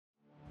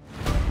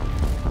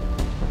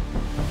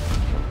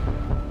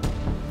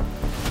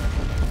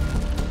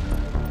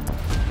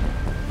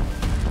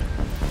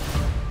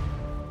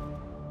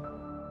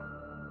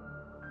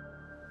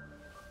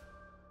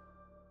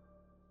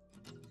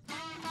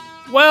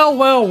Well,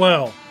 well,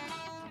 well.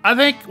 I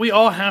think we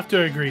all have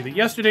to agree that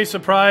yesterday's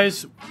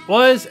surprise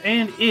was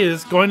and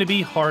is going to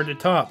be hard to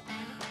top.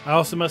 I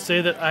also must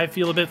say that I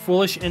feel a bit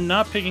foolish in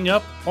not picking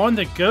up on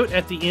the goat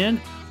at the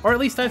end, or at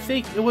least I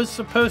think it was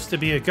supposed to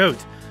be a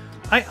goat.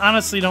 I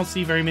honestly don't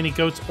see very many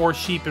goats or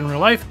sheep in real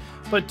life,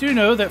 but do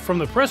know that from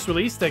the press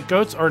release that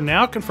goats are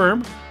now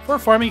confirmed for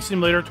Farming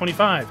Simulator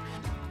 25,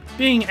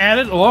 being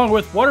added along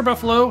with water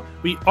buffalo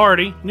we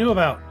already knew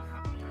about.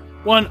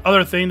 One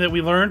other thing that we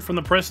learned from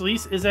the press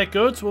release is that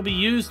goats will be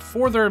used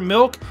for their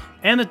milk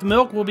and that the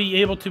milk will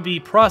be able to be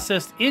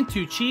processed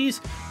into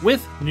cheese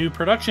with new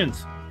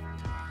productions.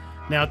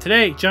 Now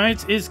today,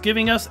 Giants is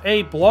giving us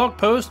a blog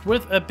post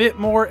with a bit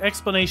more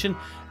explanation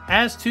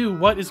as to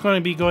what is going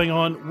to be going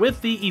on with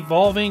the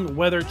evolving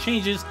weather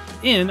changes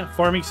in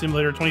Farming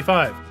Simulator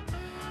 25.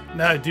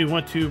 Now I do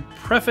want to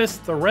preface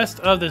the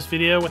rest of this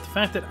video with the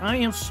fact that I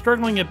am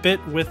struggling a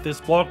bit with this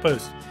blog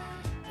post.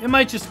 It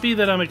might just be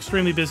that I'm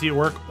extremely busy at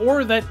work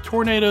or that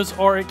tornadoes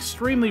are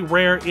extremely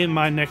rare in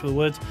my neck of the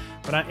woods,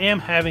 but I am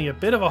having a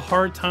bit of a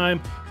hard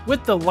time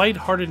with the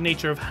lighthearted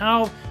nature of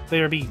how they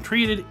are being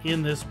treated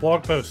in this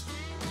blog post.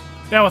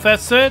 Now with that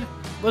said,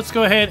 let's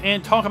go ahead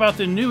and talk about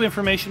the new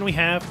information we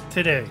have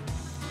today.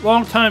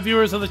 Longtime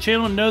viewers of the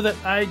channel know that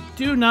I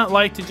do not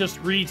like to just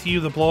read to you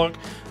the blog.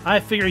 I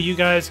figure you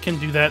guys can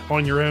do that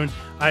on your own.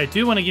 I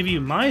do want to give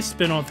you my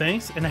spin on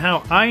things and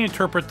how I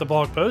interpret the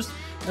blog post,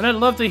 and I'd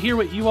love to hear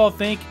what you all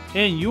think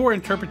and your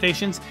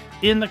interpretations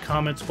in the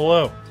comments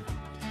below.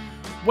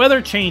 Weather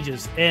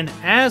changes, and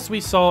as we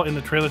saw in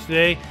the trailer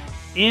today,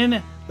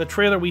 in the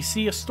trailer we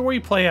see a story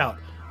play out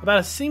about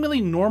a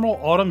seemingly normal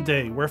autumn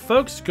day where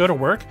folks go to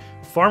work,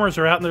 farmers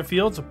are out in their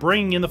fields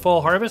bringing in the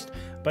fall harvest,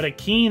 but a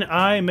keen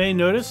eye may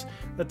notice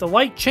that the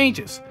light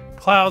changes.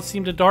 Clouds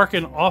seem to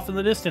darken off in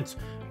the distance,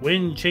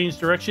 wind changes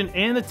direction,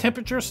 and the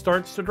temperature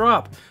starts to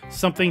drop.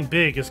 Something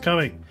big is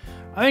coming.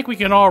 I think we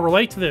can all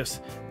relate to this,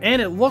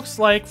 and it looks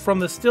like from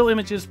the still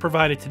images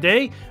provided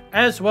today,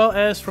 as well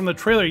as from the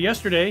trailer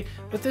yesterday,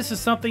 that this is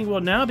something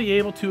we'll now be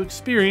able to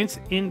experience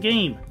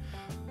in-game.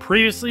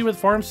 Previously with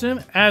Farm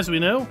Sim, as we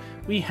know,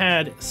 we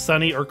had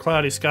sunny or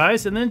cloudy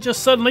skies, and then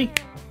just suddenly,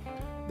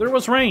 there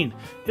was rain.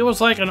 It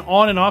was like an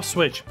on and off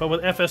switch, but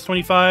with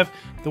FS25,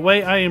 the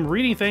way I am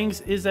reading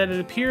things is that it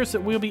appears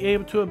that we'll be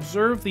able to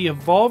observe the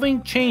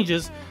evolving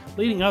changes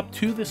leading up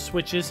to the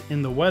switches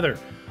in the weather.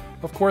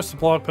 Of course, the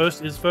blog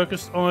post is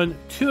focused on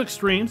two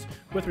extremes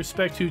with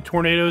respect to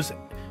tornadoes,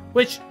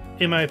 which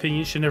in my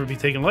opinion should never be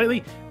taken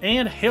lightly,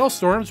 and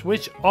hailstorms,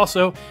 which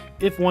also,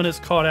 if one is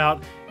caught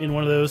out in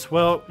one of those,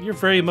 well, you're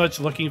very much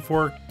looking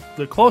for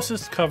the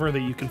closest cover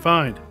that you can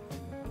find.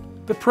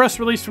 The press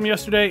release from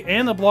yesterday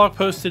and the blog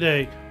post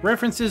today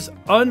references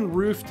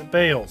unroofed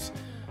bales.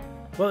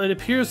 Well, it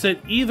appears that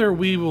either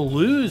we will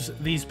lose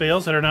these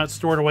bales that are not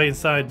stored away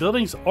inside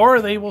buildings, or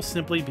they will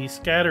simply be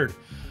scattered.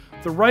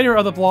 The writer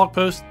of the blog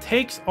post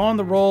takes on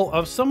the role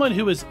of someone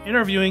who is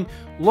interviewing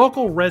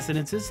local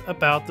residents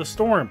about the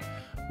storm.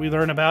 We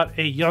learn about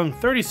a young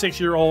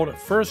 36-year-old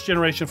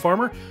first-generation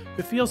farmer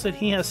who feels that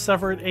he has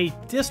suffered a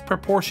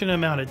disproportionate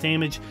amount of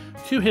damage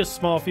to his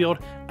small field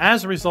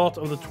as a result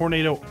of the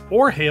tornado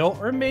or hail,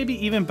 or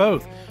maybe even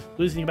both,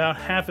 losing about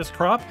half his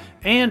crop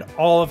and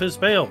all of his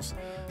bales.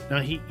 Now,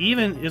 he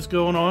even is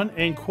going on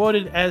and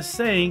quoted as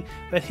saying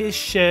that his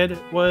shed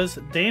was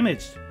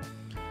damaged.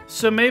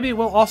 So maybe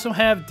we'll also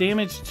have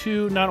damage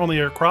to not only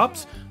our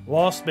crops,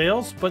 lost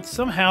bales, but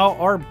somehow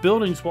our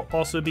buildings will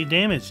also be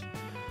damaged.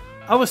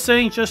 I was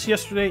saying just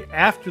yesterday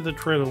after the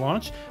trailer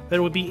launch that it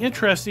would be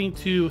interesting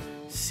to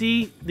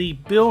see the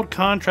build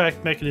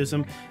contract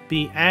mechanism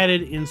be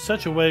added in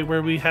such a way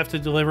where we have to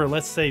deliver,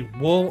 let's say,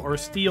 wool or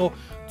steel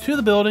to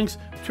the buildings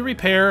to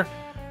repair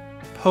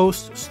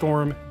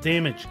post-storm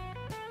damage.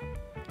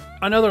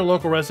 Another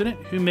local resident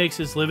who makes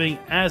his living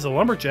as a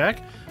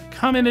lumberjack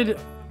commented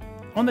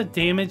on the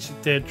damaged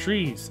dead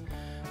trees.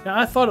 Now,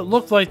 I thought it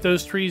looked like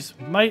those trees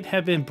might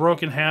have been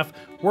broken in half,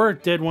 were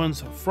dead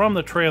ones from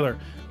the trailer,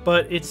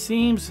 but it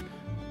seems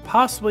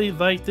possibly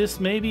like this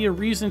may be a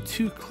reason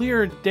to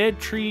clear dead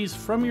trees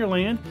from your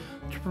land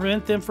to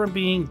prevent them from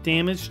being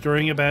damaged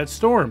during a bad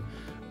storm.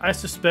 I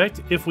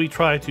suspect if we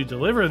try to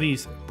deliver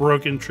these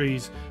broken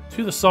trees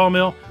to the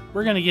sawmill,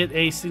 we're going to get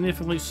a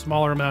significantly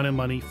smaller amount of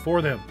money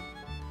for them.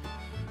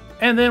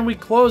 And then we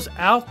close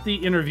out the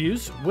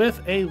interviews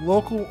with a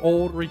local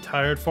old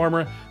retired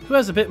farmer who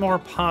has a bit more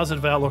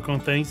positive outlook on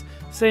things,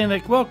 saying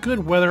that, well,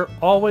 good weather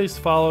always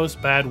follows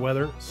bad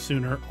weather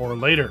sooner or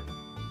later.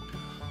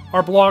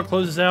 Our blog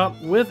closes out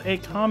with a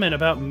comment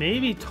about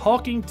maybe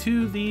talking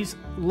to these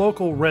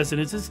local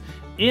residences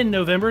in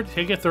November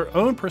to get their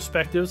own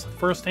perspectives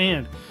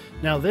firsthand.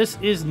 Now, this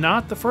is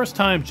not the first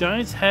time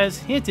Giants has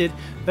hinted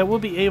that we'll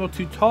be able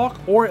to talk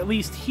or at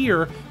least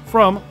hear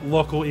from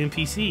local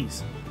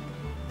NPCs.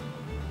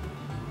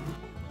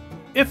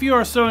 If you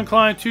are so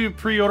inclined to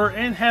pre-order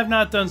and have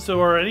not done so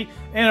already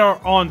and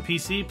are on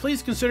PC,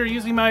 please consider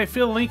using my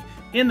affiliate link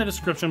in the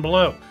description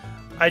below.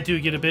 I do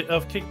get a bit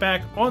of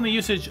kickback on the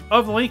usage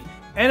of the link,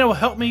 and it will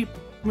help me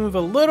move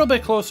a little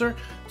bit closer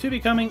to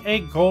becoming a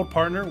gold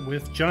partner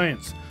with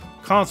Giants.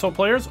 console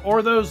players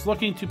or those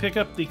looking to pick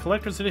up the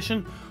collector's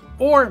edition,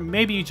 or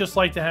maybe you just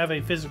like to have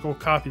a physical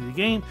copy of the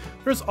game,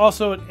 there's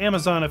also an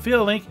Amazon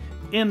affiliate link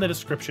in the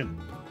description.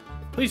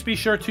 Please be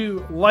sure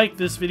to like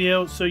this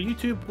video so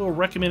YouTube will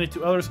recommend it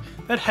to others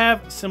that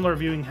have similar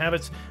viewing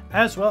habits,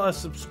 as well as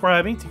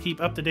subscribing to keep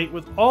up to date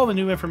with all the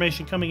new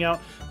information coming out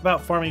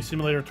about Farming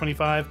Simulator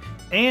 25.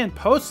 And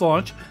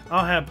post-launch,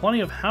 I'll have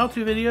plenty of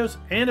how-to videos,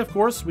 and of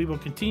course, we will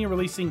continue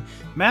releasing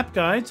map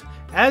guides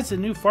as the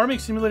new Farming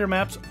Simulator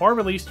maps are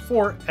released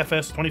for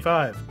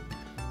FS25.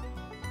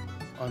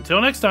 Until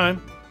next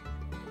time,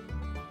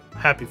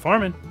 happy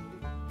farming!